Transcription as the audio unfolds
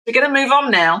We're going to move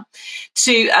on now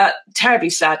to terribly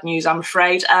sad news, I'm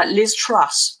afraid. Liz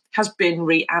Truss has been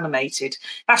reanimated.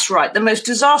 That's right, the most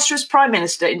disastrous Prime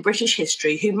Minister in British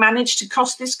history, who managed to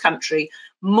cost this country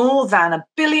more than £1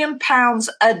 billion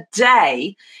a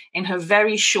day in her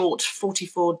very short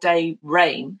 44-day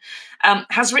reign,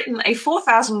 has written a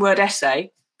 4,000-word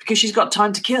essay, because she's got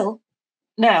time to kill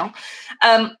now,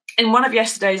 in one of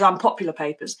yesterday's unpopular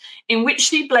papers, in which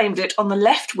she blamed it on the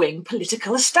left-wing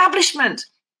political establishment.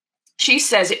 She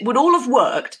says it would all have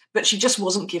worked, but she just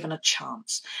wasn't given a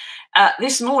chance.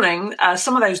 This morning,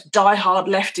 some of those die-hard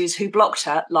lefties who blocked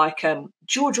her, like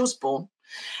George Osborne,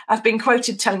 have been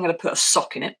quoted telling her to put a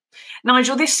sock in it.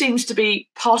 Nigel, this seems to be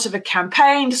part of a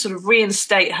campaign to sort of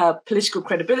reinstate her political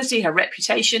credibility, her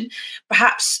reputation,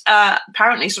 perhaps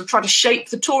apparently sort of try to shape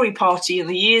the Tory party in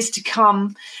the years to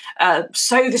come,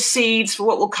 sow the seeds for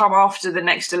what will come after the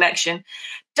next election.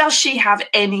 Does she have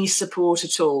any support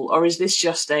at all, or is this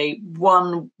just a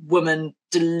one-woman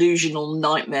delusional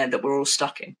nightmare that we're all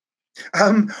stuck in?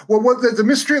 Well, the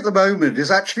mystery at the moment is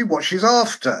actually what she's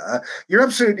after. You're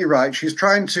absolutely right. She's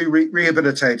trying to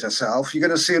rehabilitate herself. You're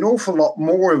going to see an awful lot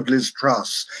more of Liz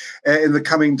Truss in the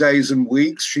coming days and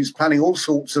weeks. She's planning all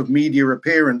sorts of media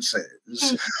appearances.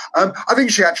 I think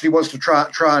she actually wants to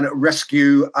try and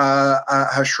rescue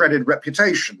her shredded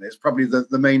reputation. Is probably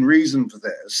the main reason for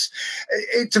this.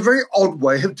 It's a very odd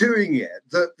way of doing it.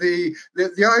 That the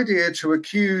idea to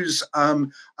accuse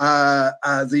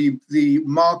the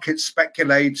market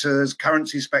speculators,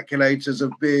 currency speculators,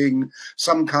 of being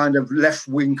some kind of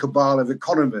left-wing cabal of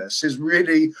economists is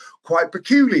really quite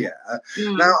peculiar.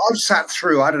 Now, I've sat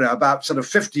through, I don't know, about sort of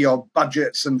 50-odd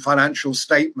budgets and financial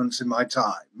statements in my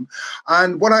time.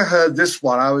 And when I heard this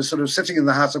one, I was sort of sitting in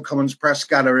the House of Commons press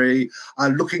gallery,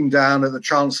 looking down at the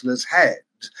Chancellor's head.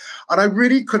 And I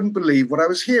really couldn't believe what I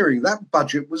was hearing. That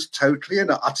budget was totally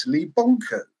and utterly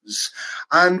bonkers.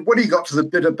 And when he got to the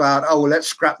bit about, oh, well, let's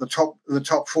scrap the top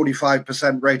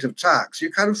 45% rate of tax,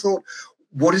 you kind of thought,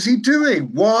 what is he doing?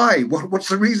 Why? What's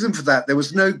the reason for that? There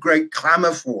was no great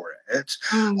clamour for it.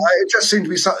 It just seemed to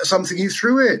be something he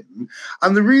threw in.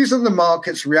 And the reason the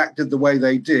markets reacted the way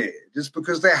they did is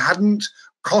because they hadn't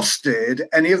costed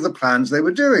any of the plans they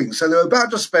were doing. So they were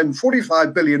about to spend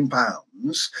 £45 billion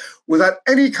without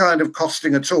any kind of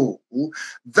costing at all.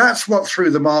 That's what threw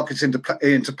the markets into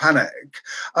panic.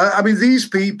 I mean, these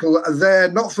people are there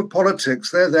not for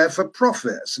politics, they're there for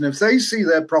profits. And if they see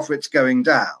their profits going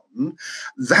down,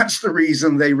 that's the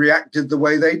reason they reacted the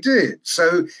way they did.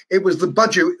 So it was the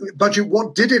budget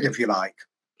what did it, if you like.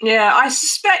 Yeah, I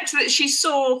suspect that she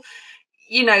saw,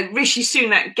 you know, Rishi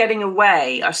Sunak getting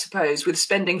away, I suppose, with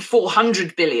spending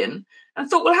 400 billion, and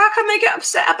thought, well, how can they get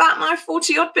upset about my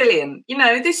 40-odd billion? You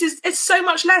know, it's so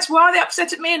much less. Why are they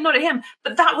upset at me and not at him?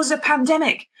 But that was a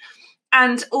pandemic.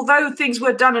 And although things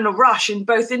were done in a rush in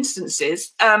both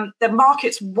instances, the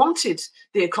markets wanted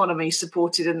the economy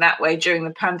supported in that way during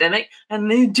the pandemic, and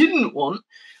they didn't want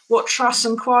what Truss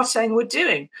and Kwarteng were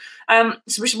doing,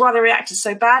 which is why they reacted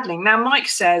so badly. Now, Mike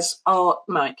says, oh,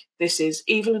 Mike, this is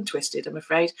evil and twisted, I'm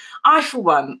afraid. I, for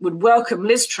one, would welcome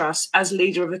Liz Truss as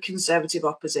leader of a Conservative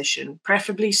opposition,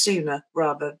 preferably sooner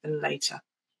rather than later.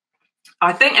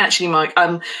 I think, actually, Mike,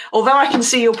 although I can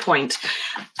see your point,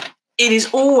 it is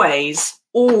always,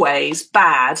 always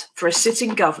bad for a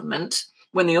sitting government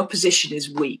when the opposition is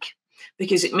weak,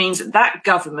 because it means that that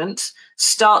government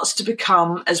starts to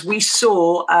become, as we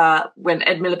saw when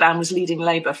Ed Miliband was leading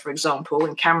Labour, for example,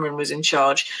 when Cameron was in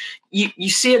charge, you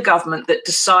see a government that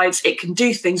decides it can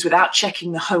do things without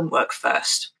checking the homework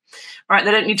first. Right?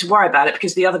 They don't need to worry about it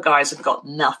because the other guys have got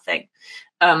nothing.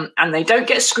 And they don't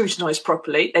get scrutinised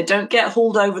properly. They don't get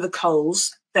hauled over the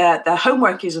coals. Their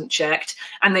homework isn't checked,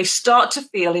 and they start to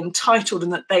feel entitled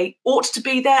and that they ought to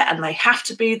be there and they have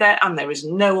to be there and there is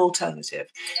no alternative.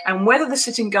 And whether the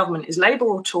sitting government is Labour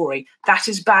or Tory, that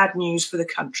is bad news for the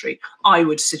country, I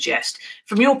would suggest.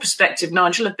 From your perspective,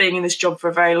 Nigel, of being in this job for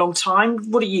a very long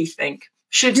time, what do you think?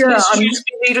 Should Liz Truss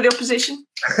be leader of the opposition?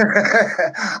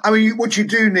 I mean, what you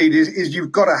do need is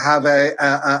you've got to have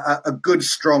a good,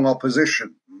 strong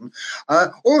opposition.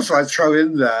 Also, I'd throw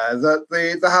in there that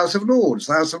the House of Lords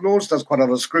does quite a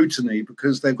lot of scrutiny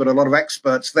because they've got a lot of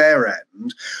experts their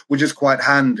end, which is quite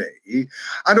handy.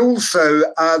 And also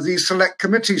the select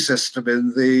committee system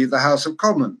in the House of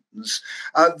Commons.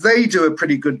 They do a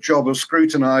pretty good job of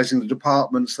scrutinising the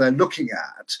departments they're looking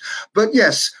at. But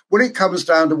yes, when it comes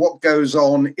down to what goes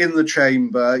on in the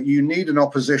chamber, you need an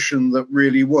opposition that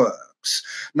really works. works.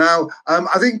 Now,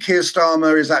 I think Keir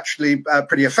Starmer is actually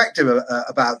pretty effective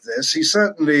about this. He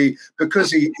certainly,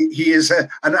 because he is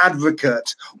an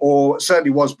advocate, or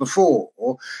certainly was before,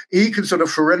 he can sort of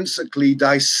forensically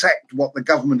dissect what the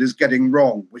government is getting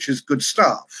wrong, which is good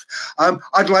stuff.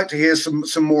 I'd like to hear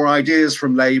some more ideas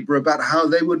from Labour about how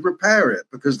they would repair it,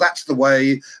 because that's the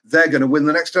way they're going to win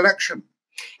the next election.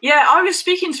 Yeah, I was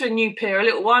speaking to a new peer a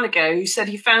little while ago who said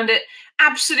he found it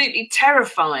absolutely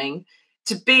terrifying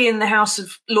to be in the House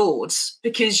of Lords,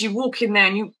 because you walk in there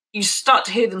and you start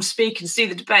to hear them speak and see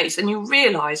the debates, and you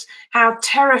realise how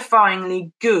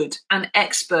terrifyingly good and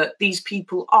expert these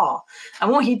people are.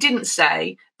 And what he didn't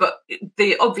say, but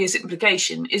the obvious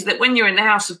implication, is that when you're in the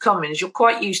House of Commons, you're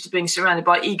quite used to being surrounded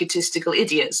by egotistical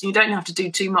idiots. You don't have to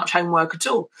do too much homework at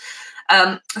all.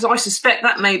 So I suspect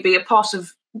that may be a part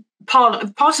of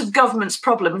government's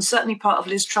problem, and certainly part of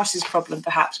Liz Truss's problem,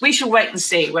 perhaps. We shall wait and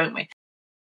see, won't we?